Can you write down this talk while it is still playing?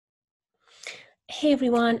Hey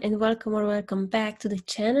everyone, and welcome back to the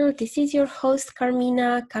channel. This is your host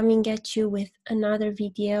Carmina coming at you with another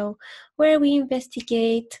video where we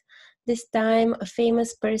investigate this time a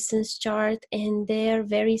famous person's chart and their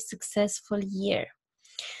very successful year.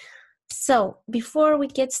 So before we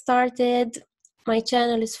get started, my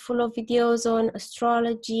channel is full of videos on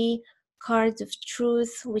astrology, cards of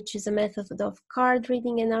truth, which is a method of card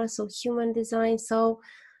reading, and also human design. So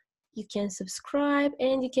you can subscribe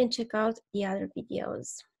and you can check out the other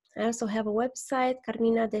videos. I also have a website,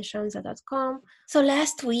 Carmina-Adelina.com. So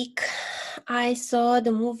last week I saw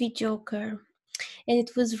the movie Joker and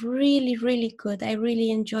it was really good. I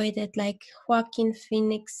really enjoyed it. Like, Joaquin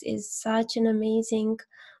Phoenix is such an amazing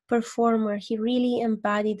performer. He really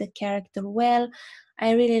embodied the character well.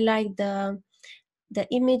 I really liked the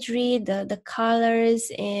imagery, the colors,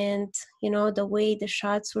 and the way the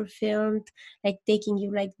shots were filmed, like taking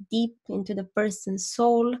you like deep into the person's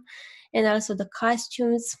soul, and also the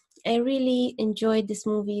costumes. I really enjoyed this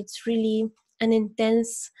movie. It's really an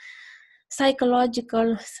intense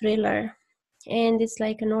psychological thriller, and it's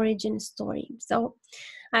like an origin story. So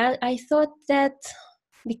I thought that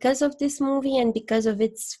because of this movie and because of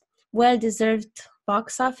its well-deserved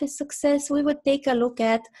box office success, we would take a look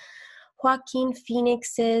at Joaquin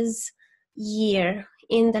Phoenix's year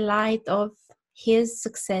in the light of his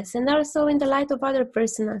success and also in the light of other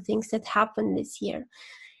personal things that happened this year.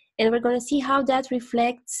 And we're going to see how that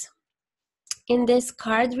reflects in this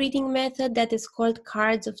card reading method that is called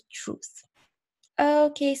Cards of Truth.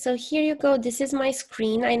 Okay, so here you go. This is my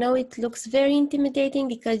screen. I know it looks very intimidating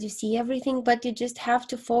because you see everything, but you just have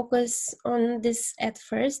to focus on this at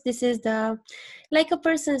first. This is like a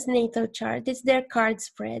person's natal chart. It's their card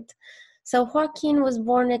spread. So Joaquin was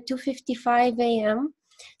born at 2:55 a.m.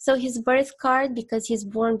 So his birth card, because he's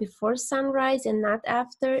born before sunrise and not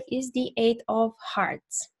after, is the 8 of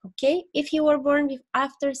Hearts. Okay, if he were born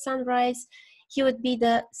after sunrise, he would be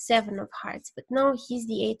the 7 of Hearts, but no, he's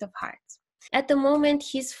the 8 of Hearts. At the moment,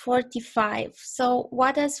 he's 45. So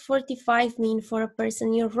what does 45 mean for a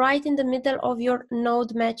person? You're right in the middle of your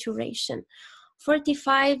node maturation.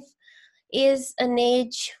 45 is an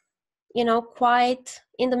age, quite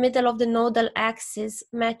in the middle of the nodal axis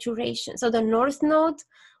maturation. So the north node,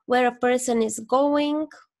 where a person is going,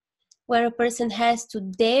 where a person has to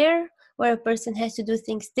dare, where a person has to do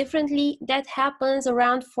things differently, that happens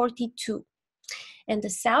around 42. And the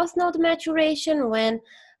south node maturation, when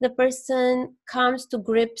the person comes to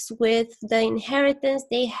grips with the inheritance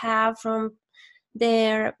they have from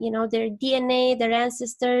their DNA, their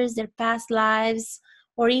ancestors, their past lives,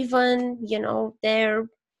 or even, their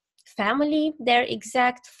family, their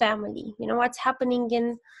exact family, what's happening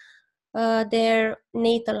in their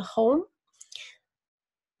natal home.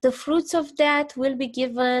 The fruits of that will be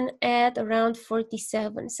given at around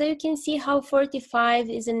 47. So you can see how 45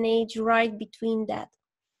 is an age right between that.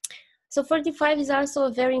 So 45 is also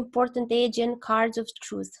a very important age in Cards of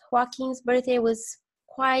Truth. Joaquin's birthday was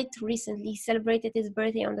quite recently. He celebrated his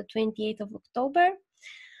birthday on the 28th of October.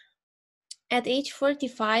 At age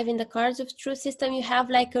 45 in the Cards of Truth system, you have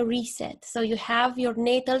like a reset. So you have your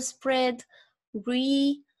natal spread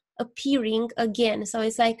reappearing again. So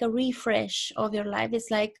it's like a refresh of your life.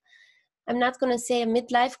 It's like, I'm not going to say a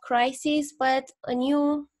midlife crisis, but a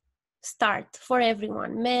new start for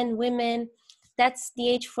everyone, men, women. That's the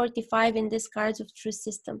age 45 in this Cards of Truth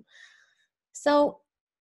system. So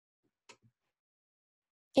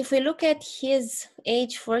if we look at his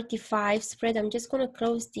age 45 spread, I'm just going to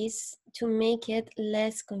close this to make it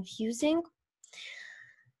less confusing.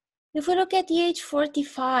 If we look at the age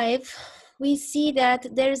 45, we see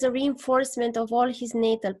that there is a reinforcement of all his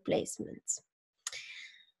natal placements.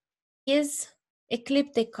 His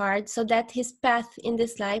ecliptic card, so that his path in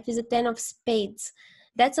this life is a 10 of Spades.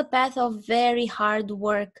 That's a path of very hard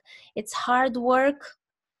work. It's hard work,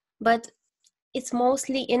 but it's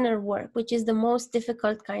mostly inner work, which is the most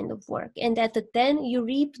difficult kind of work. And at the 10, you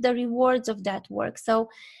reap the rewards of that work. So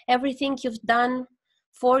everything you've done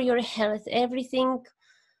for your health, everything,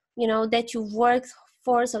 that you've worked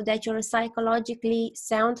for so that you're a psychologically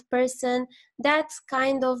sound person, that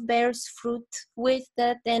kind of bears fruit with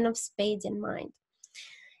the 10 of Spades in mind.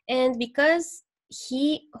 And because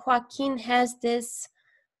Joaquin has this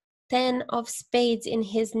 10 of Spades in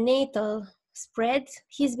his natal spread,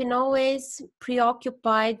 he's been always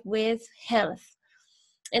preoccupied with health,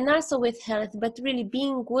 and also with health, but really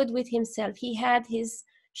being good with himself. He had his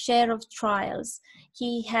share of trials.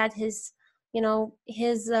 He had his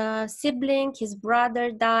sibling, his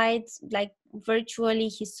brother died, like virtually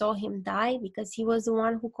he saw him die because he was the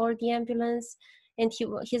one who called the ambulance, and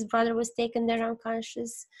his brother was taken there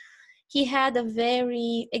unconscious. He had a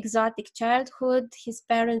very exotic childhood. His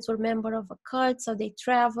parents were members of a cult, so they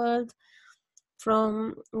traveled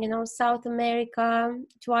from, you know, South America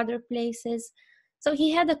to other places. So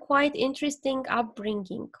he had a quite interesting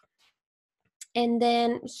upbringing. And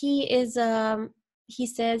then he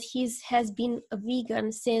says has been a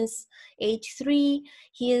vegan since age 3.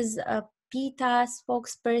 He is a PETA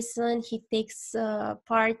spokesperson. He takes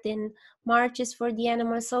part in marches for the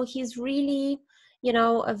animals. So he's really, you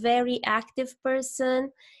know, a very active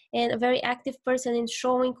person, and a very active person in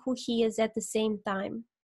showing who he is at the same time.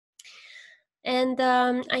 And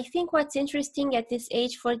I think what's interesting at this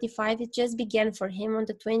age 45, it just began for him on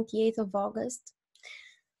the 28th of August,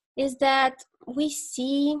 is that we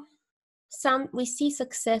see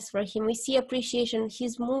success for him. We see appreciation.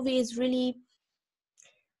 His movie is really,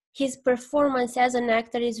 his performance as an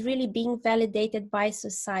actor is really being validated by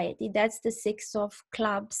society. That's the 6 of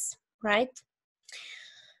clubs, right?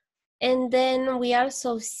 And then we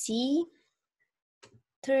also see,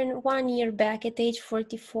 turn 1 year back at age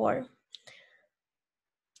 44.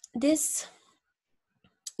 This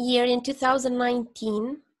year in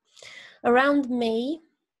 2019, around May,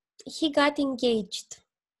 he got engaged.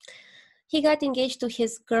 He got engaged to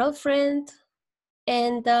his girlfriend,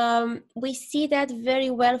 and we see that very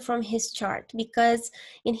well from his chart, because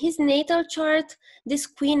in his natal chart, this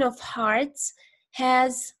Queen of Hearts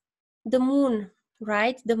has the moon,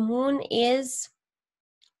 right? The moon is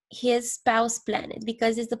his spouse planet,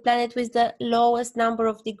 because it's the planet with the lowest number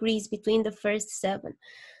of degrees between the first 7.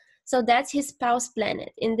 So that's his spouse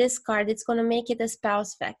planet. In this card, it's going to make it a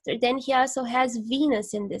spouse factor. Then he also has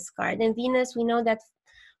Venus in this card. And Venus, we know that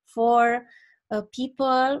for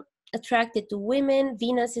people attracted to women,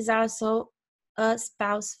 Venus is also a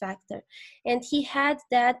spouse factor. And he had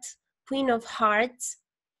that Queen of Hearts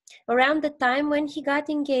around the time when he got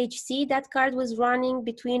engaged. See, that card was running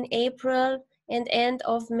between April and end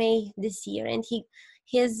of May this year. And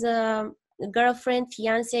his girlfriend,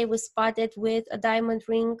 fiance, was spotted with a diamond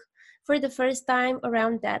ring for the first time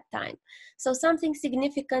around that time. So something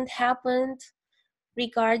significant happened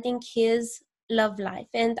regarding his love life.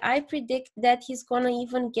 And I predict that he's gonna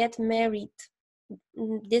even get married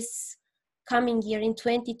this coming year in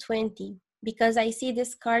 2020, because I see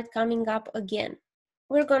this card coming up again.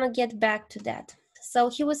 We're gonna get back to that. So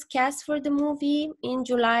he was cast for the movie in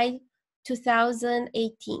July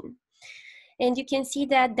 2018. And you can see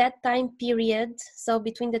that that time period, so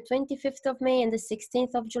between the 25th of May and the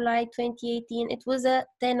 16th of July 2018, it was a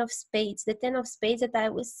 10 of spades. The 10 of spades that I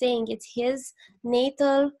was saying, it's his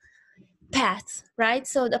natal path, right?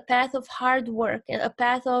 So the path of hard work, and a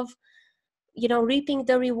path of, you know, reaping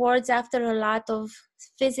the rewards after a lot of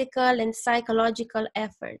physical and psychological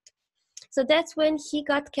effort. So that's when he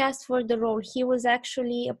got cast for the role. He was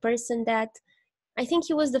actually a person that, I think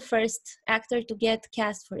he was the first actor to get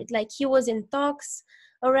cast for it. Like, he was in talks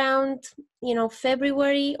around, you know,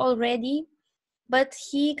 February already, but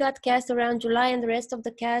he got cast around July, and the rest of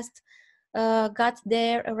the cast got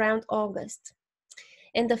there around August.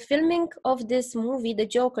 And the filming of this movie, The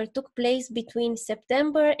Joker, took place between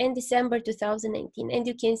September and December 2018. And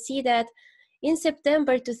you can see that in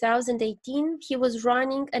September 2018, he was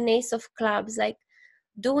running an ace of clubs, like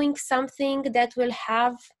doing something that will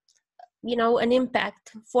have, you know, an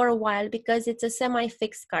impact for a while, because it's a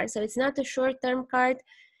semi-fixed card. So it's not a short-term card.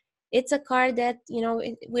 It's a card that, you know,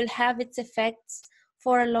 it will have its effects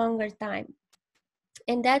for a longer time.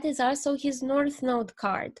 And that is also his North Node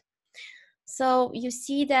card. So you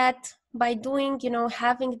see that by doing, you know,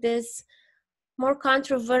 having this more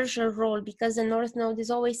controversial role, because the North Node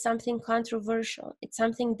is always something controversial. It's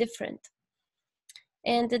something different.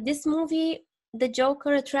 And this movie, The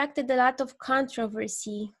Joker, attracted a lot of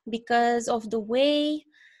controversy because of the way,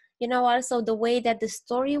 you know, also the way that the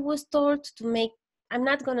story was told. To make, I'm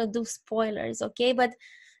not going to do spoilers, okay? But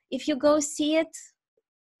if you go see it,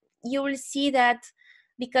 you will see that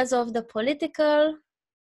because of the political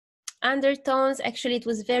undertones, actually it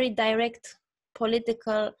was very direct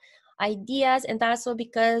political ideas, and also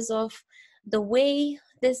because of the way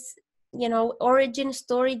this, you know, origin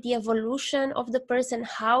story, the evolution of the person,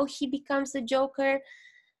 how he becomes the Joker,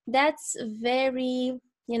 that's very,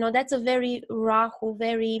 you know, that's a very Rahu,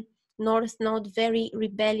 very North Node, very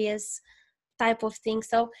rebellious type of thing.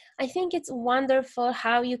 So I think it's wonderful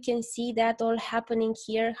how you can see that all happening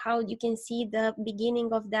here, how you can see the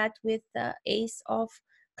beginning of that with the Ace of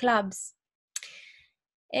Clubs.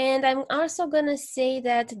 And I'm also gonna say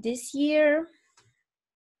that this year,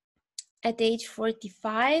 at age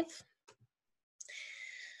 45,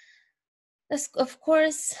 of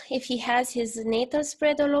course, if he has his natal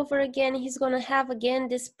spread all over again, he's gonna have again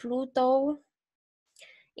this Pluto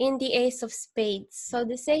in the Ace of Spades. So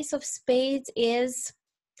this Ace of Spades is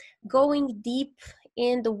going deep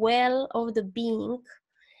in the well of the being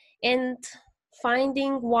and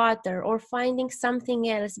finding water or finding something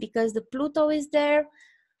else, because the Pluto is there.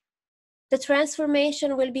 The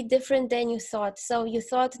transformation will be different than you thought. So you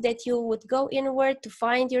thought that you would go inward to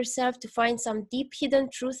find yourself, to find some deep hidden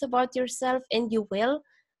truth about yourself, and you will,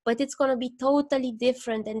 but it's going to be totally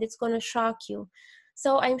different and it's going to shock you.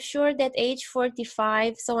 So I'm sure that age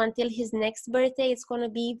 45, so until his next birthday, it's going to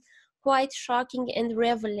be quite shocking and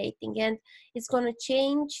revelating, and it's going to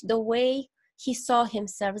change the way he saw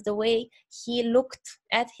himself, the way he looked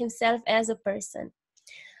at himself as a person.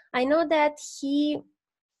 I know that he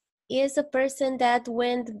is a person that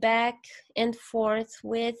went back and forth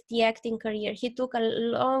with the acting career. He took a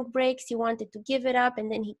long breaks, he wanted to give it up, and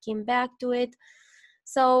then he came back to it.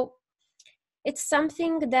 So it's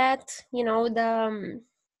something that, you know,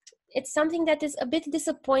 it's something that is a bit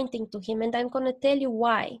disappointing to him, and I'm going to tell you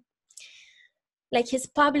why. Like his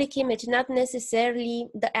public image, not necessarily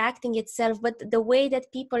the acting itself, but the way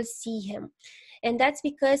that people see him. And that's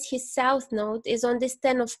because his South Node is on this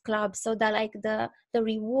 10 of clubs, so that like the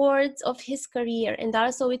rewards of his career, and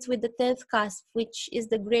also it's with the 10th cusp, which is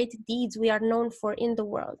the great deeds we are known for in the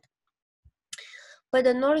world. But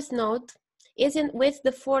the North Node isn't with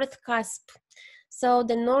the 4th cusp. So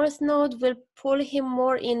the North Node will pull him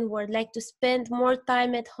more inward, like to spend more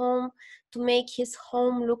time at home, to make his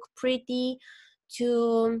home look pretty,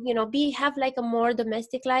 to, you know, have like a more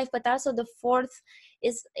domestic life. But also the 4th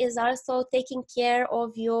is also taking care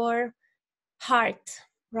of your heart,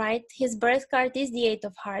 right? His birth card is the 8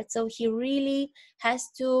 of hearts, so he really has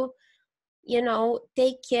to, you know,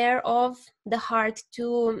 take care of the heart,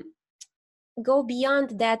 to go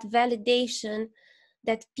beyond that validation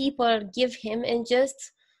that people give him, and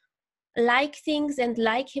just like things and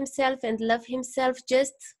like himself and love himself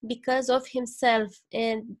just because of himself,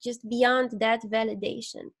 and just beyond that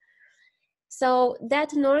validation. So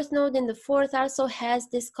that North Node in the 4th also has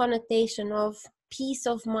this connotation of peace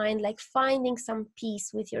of mind, like finding some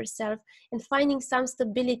peace with yourself and finding some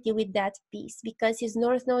stability with that peace, because his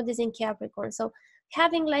North Node is in Capricorn. So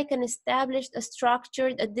having like an established, a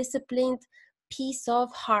structured, a disciplined peace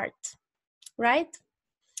of heart, right?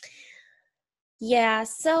 Yeah,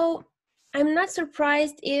 so I'm not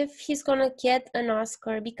surprised if he's gonna get an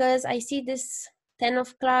Oscar, because I see this 10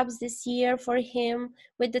 of clubs this year for him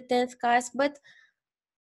with the 10th cusp. But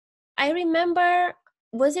I remember,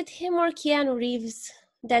 was it him or Keanu Reeves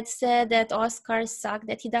that said that Oscars suck,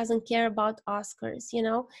 that he doesn't care about Oscars, you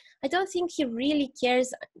know? I don't think he really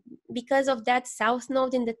cares, because of that South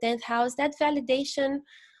Node in the 10th house, that validation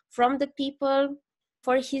from the people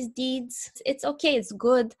for his deeds. It's okay, it's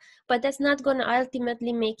good, but that's not gonna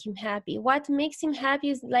ultimately make him happy. What makes him happy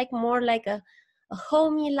is like more like a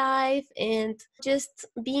homey life and just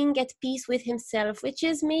being at peace with himself, which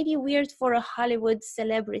is maybe weird for a Hollywood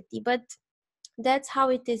celebrity, but that's how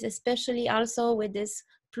it is, especially also with this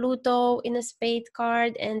Pluto in a spade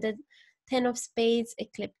card and the 10 of spades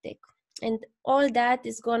ecliptic. And all that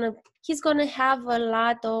is he's gonna have a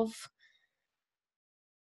lot of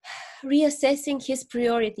reassessing his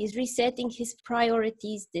priorities, resetting his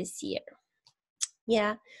priorities this year.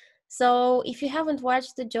 Yeah. So if you haven't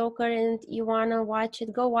watched The Joker and you wanna watch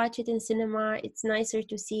it, go watch it in cinema. It's nicer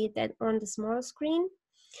to see it than on the small screen.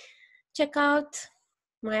 Check out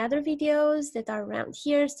my other videos that are around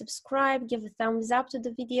here. Subscribe, give a thumbs up to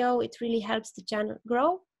the video. It really helps the channel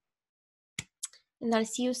grow. And I'll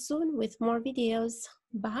see you soon with more videos.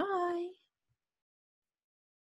 Bye.